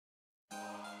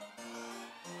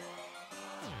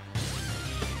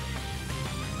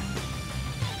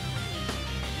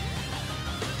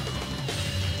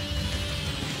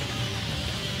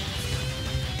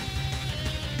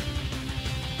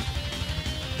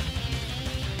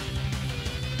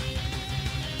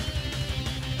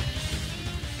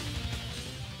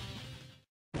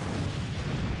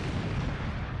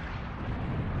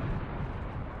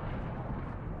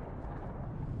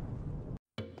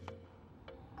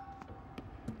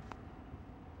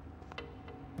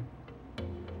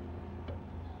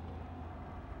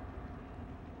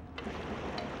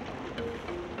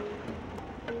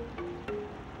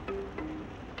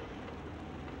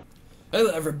Hello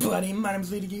everybody, my name is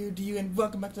Zelda, and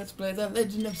welcome back to Let's Play The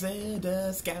Legend of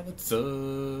Zelda Skyward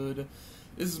Sword.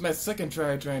 This is my second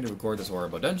try trying to record this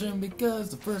horrible dungeon because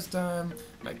the first time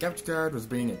my capture card was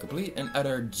being a complete and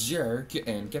utter jerk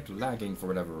and kept lagging for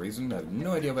whatever reason. I have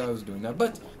no idea why I was doing that,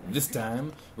 but this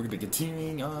time we're going to be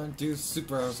continuing on to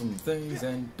super awesome things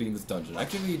and beating this dungeon. I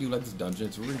actually do like this dungeon,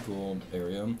 it's a really cool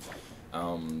area.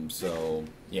 So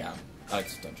yeah, I like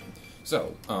this dungeon.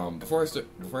 So, before I say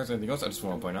anything else, I just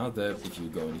want to point out that if you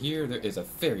go in here, there is a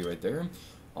fairy right there.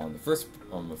 On the first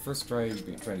try,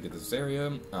 trying to get this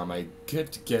area, the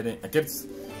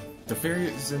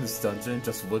fairies in this dungeon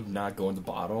just would not go in the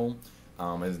bottle,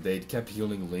 and they kept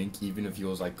healing Link even if he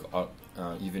was like,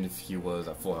 even if he was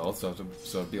at full health. So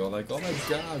it'd be all like, oh my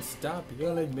god, stop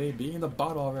healing me, be in the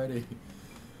bottle already.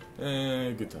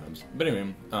 Good times. But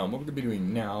anyway, what we're going to be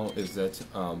doing now is that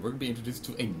we're going to be introduced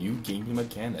to a new gameplay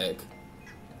mechanic.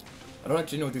 I don't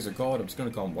actually know what these are called. I'm just going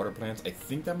to call them water plants. I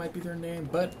think that might be their name,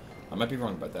 but I might be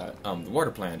wrong about that. The water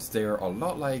plants, they're a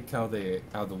lot like how the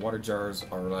water jars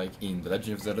are like in The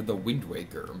Legend of Zelda: The Wind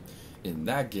Waker. In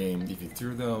that game, if you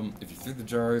threw the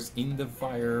jars in the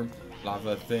fire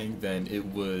lava thing, then it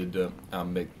would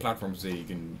make platforms that you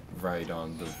can ride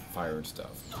on the fire and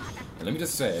stuff. And let me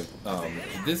just say,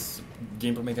 this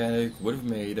gameplay mechanic would have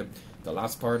made the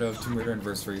last part of Tomb Raider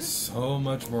Anniversary so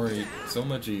much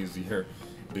easier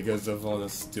because of all the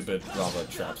stupid lava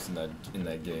traps in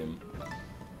that game.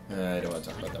 I don't want to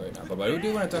talk about that right now, but what I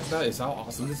do want to talk about is how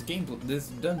awesome this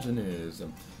dungeon is.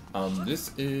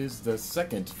 This is the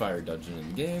second fire dungeon in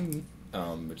the game,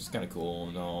 which is kind of cool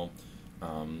and all.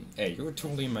 Hey, you're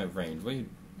totally in my range.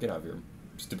 Get out of here,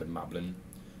 stupid moblin.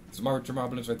 Some archer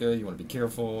moblins right there you want to be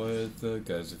careful with,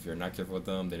 because if you're not careful with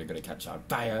them, then you're going to catch on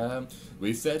fire.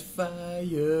 We set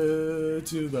fire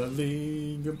to the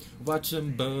Link, watch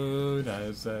them burn.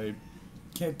 As I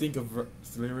can't think of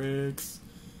lyrics.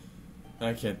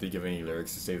 I can't think of any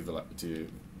lyrics to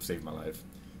save my life.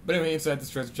 But anyway, inside this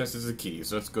treasure chest is a key,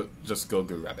 so let's go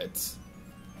grab it.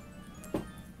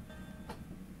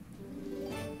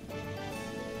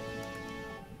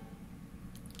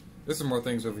 There's some more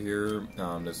things over here.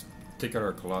 Let's take out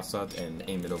our Colossot and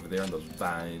aim it over there on those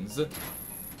vines.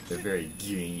 They're very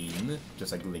green,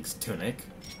 just like Link's tunic.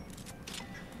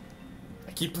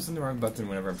 I keep pressing the wrong button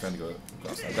whenever I'm trying to go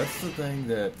across that. That's the thing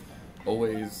that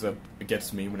always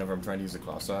gets me whenever I'm trying to use the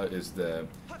Colossot, is the...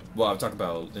 Well, I'll talk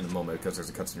about in a moment because there's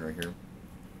a cutscene right here.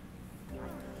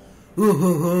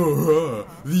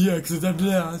 The exit at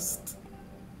last!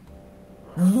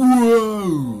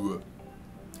 Whoa!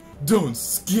 Don't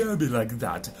scare me like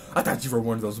that! I thought you were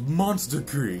one of those monster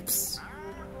creeps!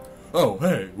 Oh,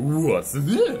 hey, what's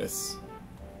this?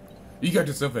 You got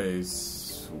yourself a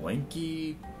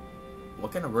swanky...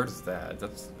 What kind of word is that?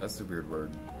 That's a weird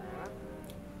word.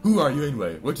 Who are you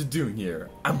anyway? What you doing here?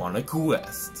 I'm on a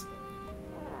quest.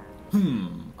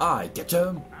 I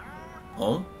getcha.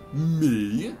 Huh?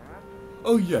 Me?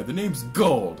 Oh yeah, the name's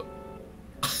Gold.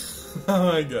 Oh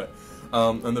my god.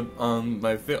 On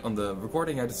the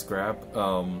recording I just scrapped,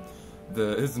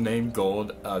 his name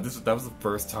Gold, that was the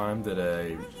first time that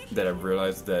I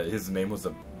realized that his name was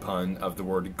a pun of the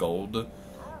word gold.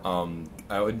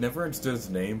 I would never understood his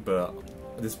name, but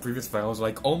this previous file was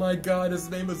like, oh my god, his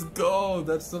name is Gold,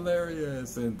 that's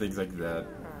hilarious, and things like that.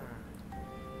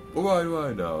 But why do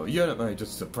I know? You might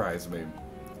just surprise me.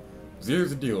 So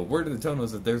here's the deal, word in the tunnel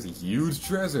is that there's a huge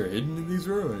treasure hidden in these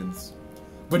ruins.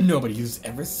 But nobody who's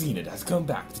ever seen it has come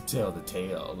back to tell the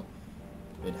tale.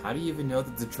 And how do you even know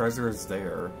that the treasure is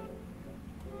there?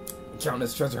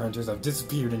 Countless treasure hunters have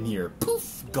disappeared in here.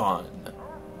 Poof! Gone.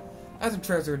 As a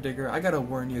treasure digger, I gotta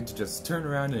warn you to just turn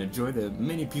around and enjoy the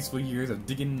many peaceful years of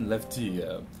digging left to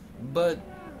you. But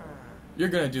you're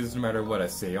gonna do this no matter what I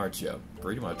say, aren't you?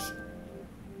 Pretty much.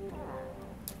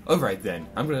 Alright then,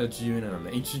 I'm gonna let you in on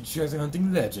an ancient treasure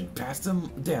hunting legend passed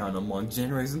down among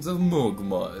generations of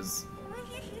Mogmas.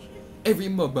 Every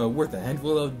Mogma worth a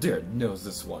handful of dirt knows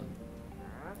this one.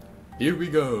 Here we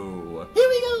go! Here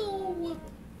we go!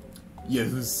 You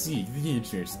who seek the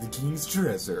entrance to the king's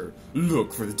treasure,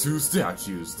 look for the two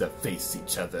statues that face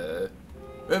each other.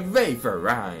 Hooray for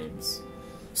rhymes!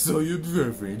 So you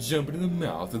observe jump into the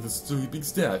mouth of the sleeping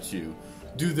statue.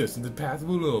 Do this and the path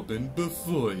will open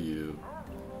before you.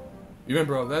 You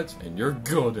remember all that? And you're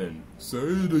golden. Say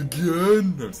it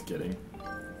again! I'm just kidding.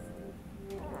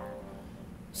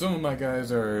 Some of my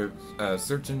guys are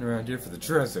searching around here for the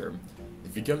treasure.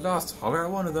 If you get lost, holler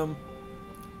at one of them.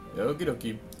 Okie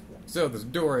dokie. So there's a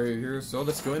door right here, so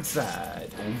let's go inside.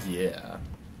 Oh yeah.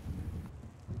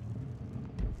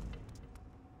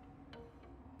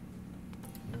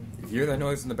 hear that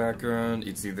noise in the background,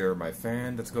 it's either my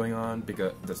fan that's going on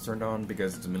because that's turned on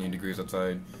because it's a million degrees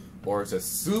outside, or it's a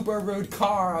super rude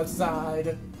car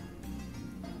outside.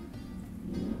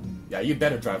 Yeah, you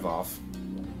better drive off.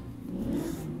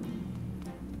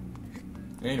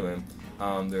 Anyway,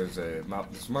 there's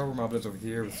some more moblins over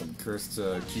here with some cursed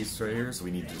keys right here, so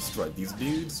we need to destroy these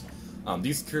dudes.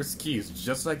 These cursed keys,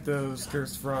 just like those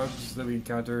cursed frogs that we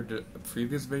encountered in a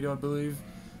previous video, I believe,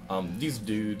 these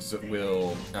dudes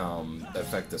will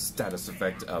affect the status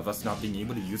effect of us not being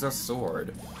able to use our sword,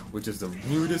 which is the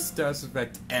rudest status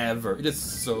effect ever. It is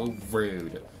so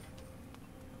rude.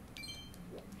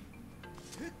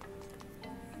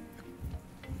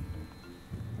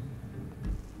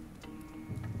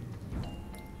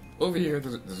 Over here,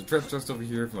 there's a treasure chest over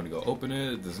here if you want to go open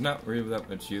it. There's not really that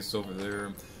much use over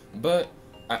there, but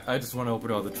I just want to open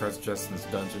all the treasure chests in this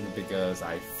dungeon because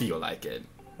I feel like it.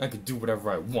 I can do whatever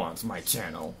I want, it's my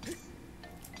channel.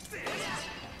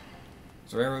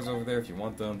 So arrows over there if you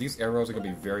want them. These arrows are going to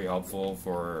be very helpful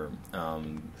for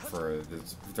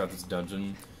throughout this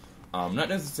dungeon. Not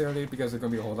necessarily because there's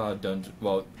going to be a whole lot of dungeon.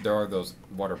 Well, there are those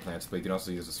water plants, but you can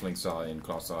also use a sling saw and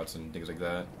claw saws and things like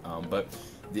that. But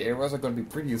the arrows are going to be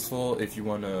pretty useful if you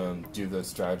want to do the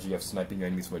strategy of sniping your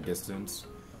enemies from a distance.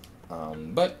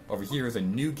 But over here is a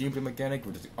new gameplay mechanic,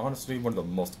 which is honestly one of the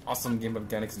most awesome gameplay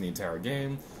mechanics in the entire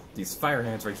game. These fire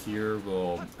hands right here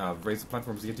will raise the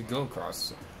platforms you get to go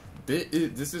across.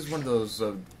 This is one of those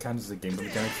kinds of gameplay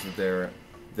mechanics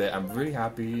that I'm really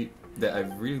happy that I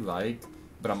really like.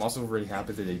 But I'm also really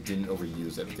happy that they didn't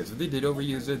overuse it, because if they did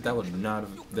overuse it,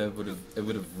 it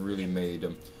would have really made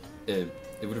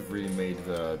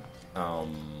the what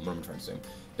am I trying to say?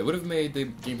 It would have made the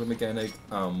gameplay mechanic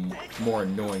more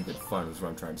annoying than fun, is what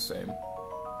I'm trying to say.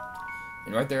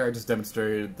 And right there, I just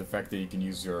demonstrated the fact that you can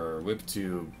use your whip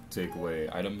to take away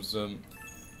items.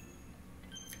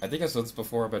 I think I said this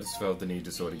before, but I just felt the need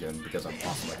to show it again because I'm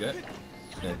awesome like that.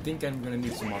 And I think I'm gonna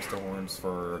need some monster horns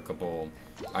for a couple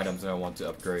items that I want to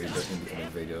upgrade in the coming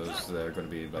videos that are gonna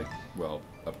be like, well,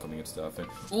 upcoming and stuff. And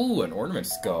ooh, an ornament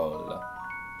skull.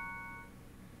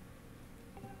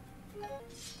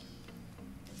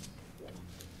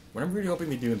 What I'm really hoping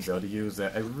they do in Zelda U is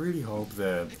that I really hope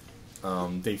that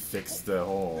they fix the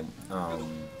whole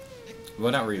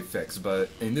well, not really fix, but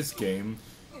in this game.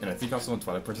 And I think also in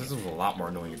Twilight Princess it was a lot more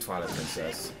annoying in Twilight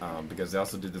Princess, because they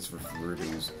also did this with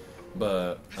Rubies.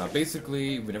 But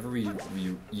basically, whenever you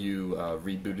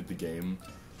rebooted the game,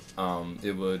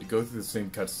 it would go through the same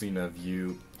cutscene of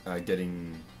you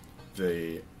getting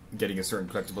a certain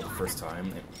collectible the first time.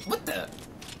 And, what the?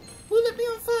 Who lit me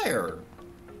on fire?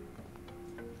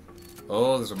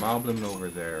 Oh, there's a moblin over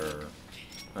there.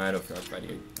 I don't care about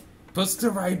you. Push the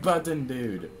right button,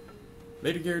 dude.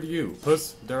 Later gear to you.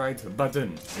 Push the right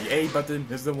button. The A button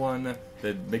is the one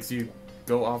that makes you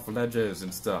go off ledges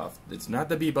and stuff. It's not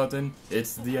the B button,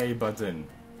 it's the A button.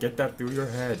 Get that through your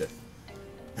head.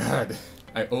 God,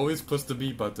 I always push the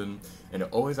B button, and it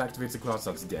always activates the claw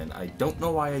shots again. I don't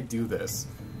know why I do this.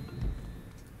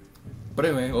 But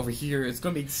anyway, over here, it's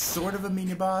gonna be sort of a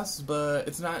mini-boss, but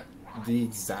it's not the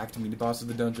exact mini-boss of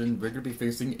the dungeon. We're gonna be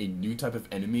facing a new type of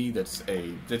enemy that's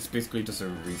basically just a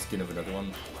reskin of another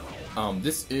one.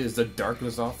 This is the Dark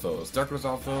Lizalfos. Dark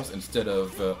Lizalfos, instead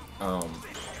of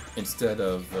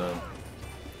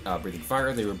breathing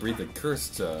fire, they would breathe a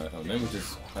cursed element, which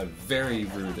is a very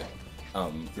rude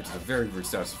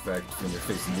status effect when you're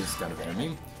facing this kind of enemy.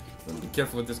 You want to be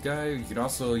careful with this guy. You can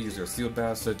also use your Seal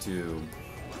Bass to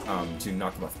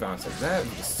knock him off balance like that,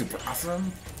 which is super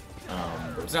awesome.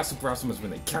 But what's not super awesome is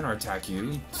when they counterattack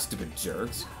you, stupid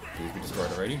jerks. Please be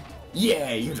destroyed already.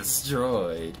 Yeah, you're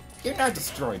destroyed. You're not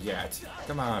destroyed yet.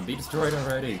 Come on, be destroyed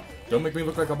already. Don't make me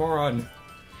look like a moron.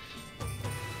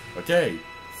 Okay,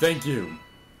 thank you.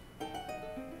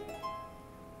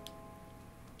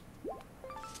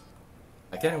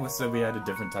 I kinda wish that we had a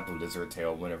different type of lizard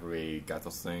tail whenever we got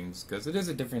those things, because it is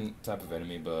a different type of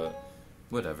enemy, but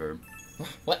whatever.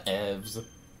 Whatevs.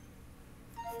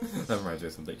 That reminds me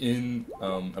of something.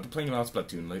 I've been playing a lot of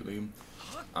Splatoon lately,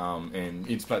 and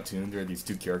in Splatoon there are these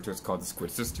two characters called the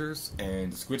Squid Sisters,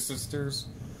 and the Squid Sisters,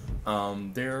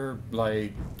 they're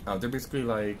basically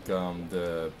like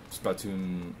the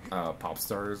Splatoon pop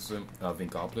stars of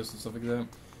Inkopolis and stuff like that.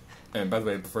 And by the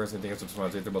way, before I say anything else, I just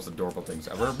want to say they're the most adorable things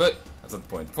ever. But that's not the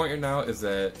point. The point right now is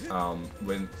that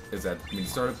when you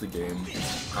start up the game,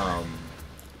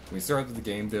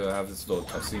 they'll have this little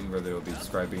cutscene where they'll be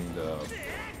describing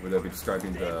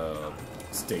the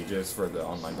stages for the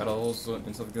online battles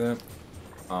and stuff like that.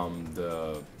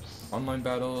 The online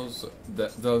battles,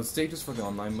 the stages for the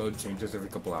online mode changes every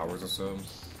couple hours or so.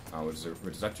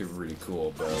 which is actually really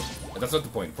cool. But that's not the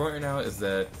point. The point right now is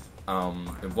that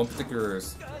in one particular,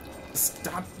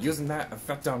 stop using that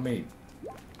effect on me.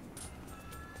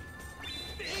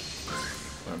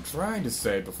 What I'm trying to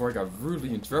say before I got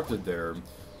rudely interrupted there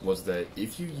was that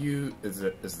if you use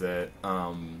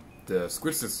the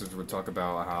Squid Sisters would talk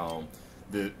about how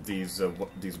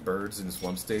these birds in this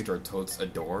one stage are totes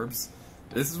adorbs.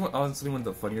 This is honestly one of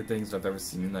the funnier things I've ever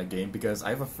seen in that game, because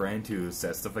I have a friend who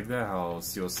says stuff like that, how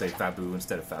she'll say Fabu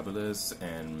instead of fabulous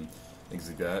and things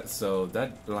like that. So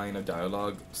that line of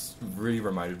dialogue really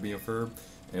reminded me of her,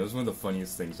 and it was one of the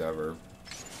funniest things ever.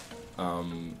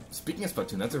 Speaking of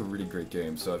Splatoon, that's a really great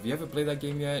game, so if you haven't played that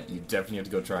game yet, you definitely have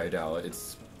to go try it out.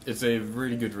 It's a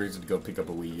really good reason to go pick up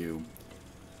a Wii U.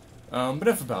 But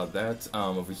enough about that.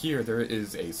 Over here there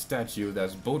is a statue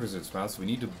that's boulders in its mouth, so we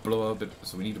need to blow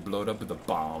it up with a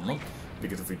bomb.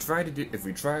 Because if we try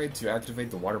to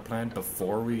activate the water plant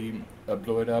before we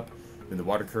blow it up, then the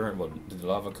lava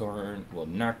current will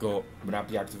not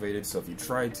be activated. So if you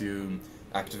try to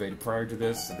activate it prior to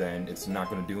this, then it's not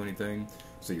going to do anything.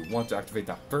 So you want to activate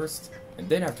that first, and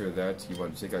then after that you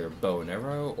want to take out your bow and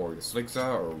arrow or your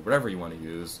slingshot or whatever you want to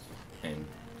use, and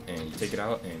take it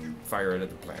out and fire it at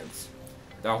the plants.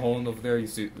 That hole over there, you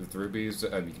see with rubies, you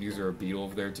can use your beetle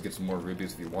over there to get some more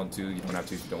rubies if you want to. You don't have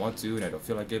to if you don't want to, and I don't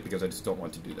feel like it because I just don't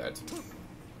want to do that.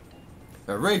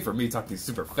 Hooray for me talking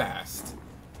super fast!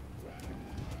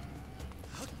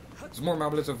 There's more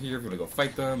moblets over here if you want to go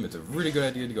fight them. It's a really good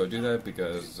idea to go do that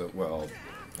because, well,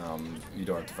 you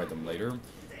don't have to fight them later.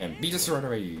 And beat the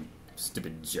surrender, you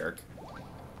stupid jerk.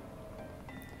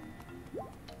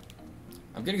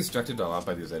 I'm getting distracted a lot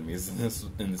by these enemies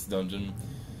in this dungeon.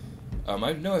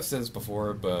 I know I've said this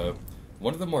before, but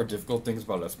one of the more difficult things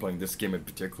about Let's Playing this game in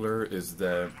particular is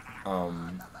that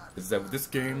with this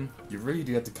game you really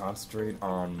do have to concentrate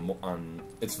on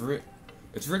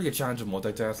it's really a challenge of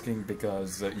multitasking,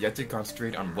 because you have to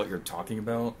concentrate on what you're talking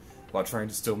about while trying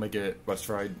to still make it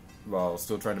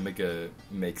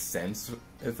make sense,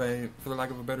 for the lack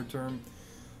of a better term.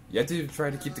 You have to try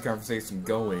to keep the conversation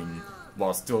going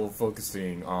while still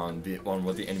focusing on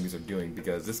what the enemies are doing,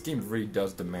 because this game really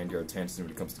does demand your attention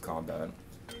when it comes to combat.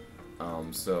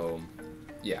 So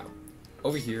yeah,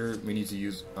 over here we need to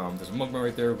use there's a Mugma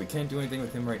right there. We can't do anything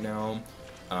with him right now,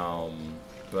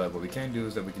 but what we can do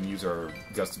is that we can use our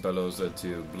Gust of Bellows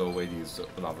to blow away these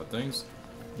lava things.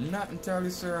 Not entirely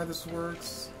sure how this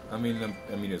works. I mean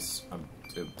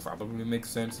it probably makes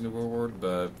sense in the real world,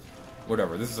 but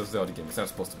whatever. This is a Zelda game. It's not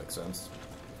supposed to make sense.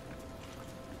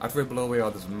 After we blow away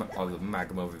all the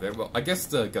magma over there, well, I guess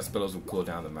the Gust Bellows will cool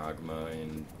down the magma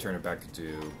and turn it back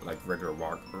into like regular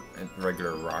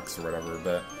rocks or whatever.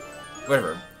 But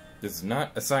whatever. This is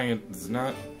not a science. This is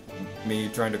not me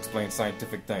trying to explain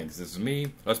scientific things. This is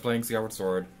me Let's Playing Skyward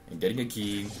Sword and getting a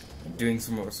key and doing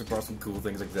some cool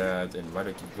things like that. And why do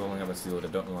I keep rolling out my seal? I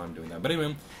don't know why I'm doing that. But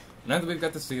anyway, now that we've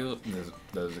got the seal,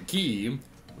 there's a key.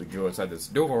 We can go inside this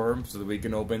door so that we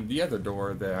can open the other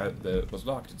door that was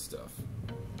locked and stuff.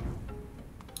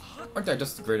 Aren't I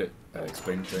just great at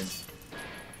explaining things?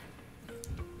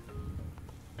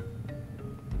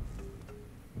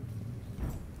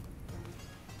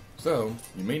 So,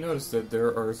 you may notice that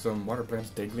there are some water plants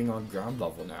dangling on ground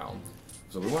level now.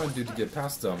 So what we want to do to get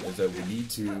past them is that we need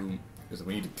to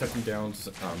cut them down.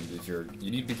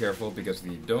 You need to be careful, because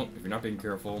if you're not being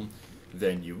careful,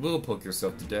 then you will poke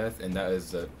yourself to death, and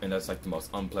that's like the most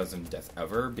unpleasant death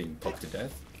ever, being poked to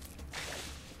death.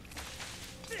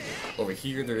 Over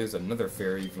here, there is another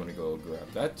fairy. If you want to go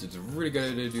grab that, it's a really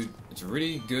good idea to do. It's a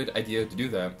really good idea to do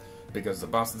that, because the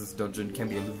boss of this dungeon can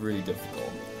be really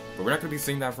difficult. But we're not going to be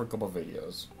seeing that for a couple of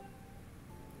videos.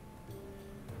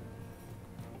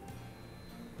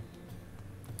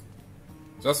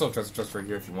 There's also a treasure chest right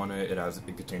here if you want it.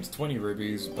 It contains 20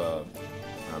 rubies, but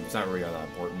it's not really all that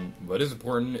important. What is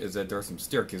important is that there are some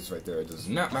staircases right there. It does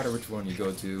not matter which one you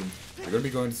go to. You're going to be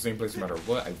going to the same place no matter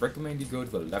what. I recommend you go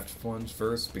to the left ones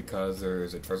first, because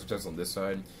there's a treasure chest on this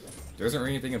side. There isn't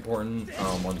really anything important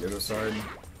on the other side.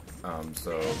 But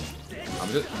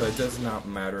it does not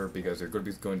matter, because you're going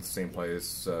to be going to the same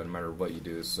place no matter what you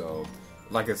do. So,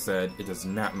 like I said, it does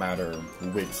not matter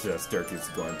which staircase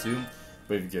you're going to.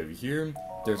 But if you get over here,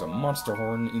 there's a monster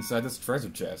horn inside this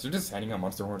treasure chest. They're just handing out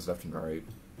monster horns left and right.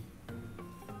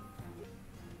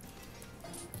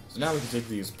 So now we can take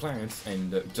these plants,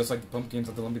 and just like the pumpkins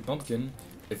at the Lumpy Pumpkin,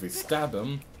 if we stab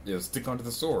them, they'll stick onto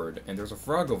the sword. And there's a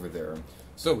frog over there.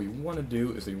 So what we want to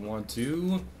do is we want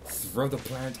to throw the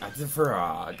plant at the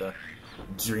frog.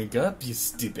 Drink up, you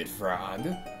stupid frog.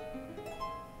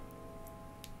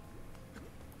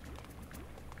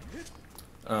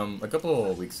 A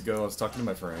couple of weeks ago, I was talking to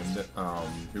my friend.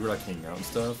 We were like hanging out and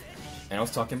stuff, and I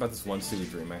was talking about this one silly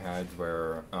dream I had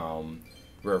where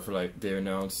for like they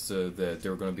announced that they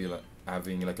were going to be like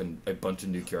having like a bunch of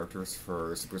new characters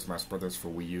for Super Smash Bros. For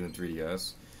Wii U and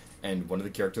 3DS, and one of the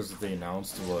characters that they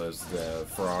announced was the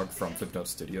frog from Flipnote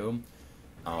Studio.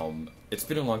 It's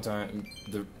been a long time.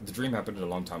 The dream happened a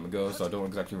long time ago, so I don't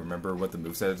exactly remember what the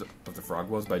moveset of the frog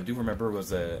was, but I do remember was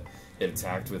that it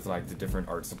attacked with like the different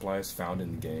art supplies found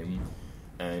in the game,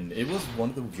 and it was one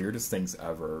of the weirdest things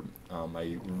ever.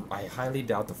 I highly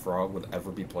doubt the frog would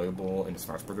ever be playable in a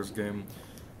Smash Bros. Game,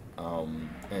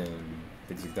 and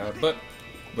things like that. But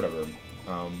whatever.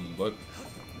 But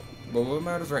what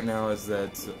matters right now is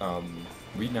that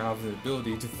we now have the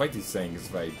ability to fight these things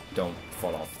if I don't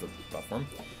fall off the platform.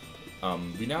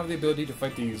 We now have the ability to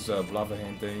fight these lava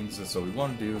hand things, so what we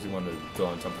want to do is we want to go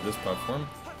on top of this platform,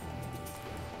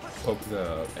 poke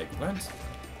the eggplant.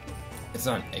 It's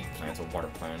not an eggplant, it's a water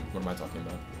plant. What am I talking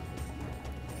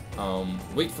about?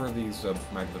 Wait for these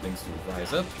magma things to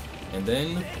rise up, and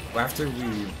then after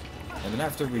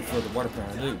we throw the water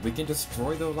plant, we can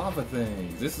destroy the lava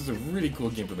things. This is a really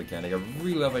cool gameplay mechanic. I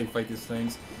really love how you fight these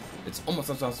things. It's almost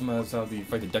as awesome as how you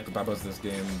fight the Dekababas in this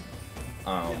game.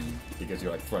 Because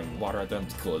you're like throwing water at them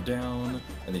to cool it down,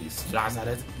 and then you splash at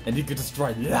it, and you can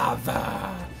destroy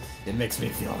lava! It makes me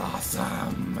feel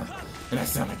awesome! And I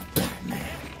sound like Batman!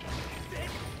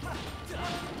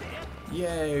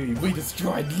 Yay! We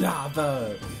destroyed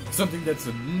lava! Something that's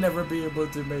never be able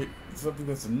to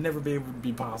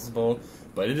be possible,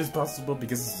 but it is possible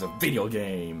because this is a video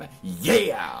game!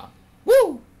 Yeah!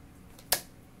 Woo!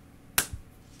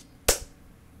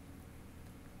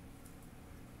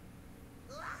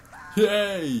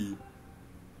 Hey!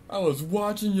 I was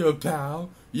watching you, pal.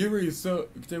 You were so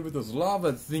good with those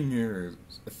lava thingers.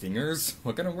 Thingers?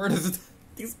 What kind of word is it?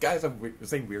 These guys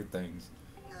say weird things.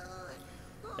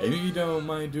 Hey, if you don't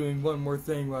mind doing one more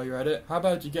thing while you're at it, how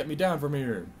about you get me down from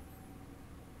here?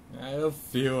 I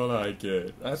feel like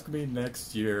it. Ask me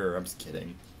next year. I'm just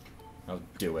kidding. I'll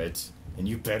do it. And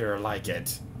you better like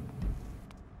it.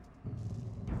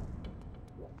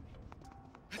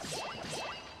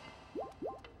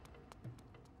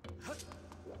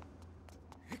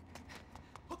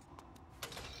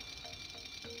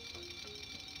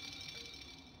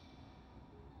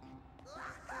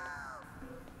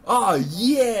 Oh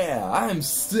yeah, I'm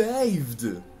saved!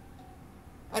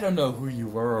 I don't know who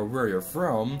you are or where you're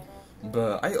from,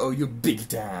 but I owe you big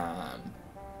time.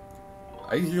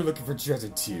 Are you here looking for treasure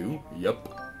too?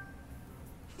 Yup.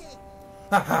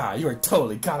 Haha, you are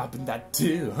totally caught up in that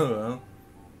too, huh?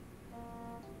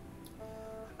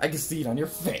 I can see it on your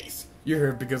face. You're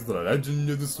here because of the legend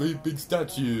of the sleeping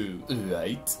statue,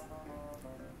 right?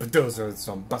 But those are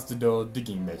some busted old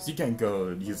digging myths. You can't go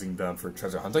using them for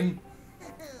treasure hunting.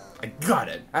 I got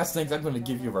it! As things, I'm gonna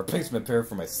give you a replacement pair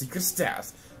for my secret stash.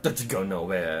 Don't you go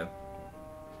nowhere.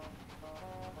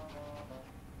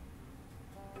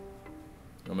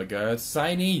 Oh my god,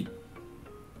 Shiny!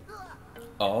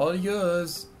 All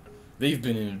yours! They've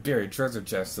been in a buried treasure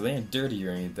chest, so they ain't dirty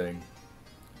or anything.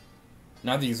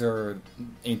 Now these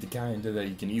ain't the kind that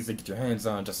you can easily get your hands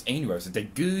on just anywhere, so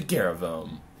take good care of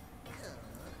them.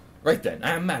 Right then,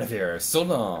 I'm out of here. So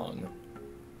long!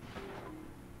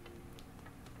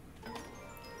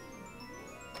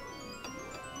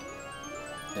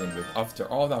 And after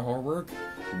all that hard work,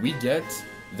 we get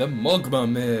the Mugma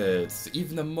mitts!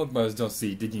 Even the Mugmas don't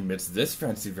see digging mitts this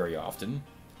fancy very often.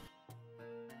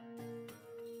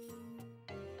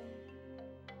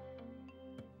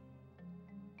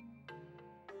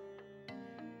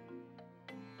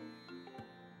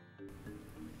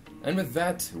 And with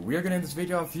that, we're gonna end this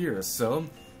video off here, so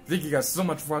thank you guys so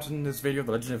much for watching this video,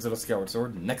 The Legend of Zelda Skyward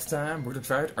Sword. Next time, we're gonna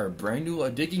try out our brand new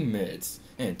digging mitts.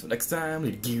 And until next time,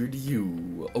 leave gear to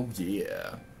you. Oh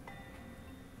yeah.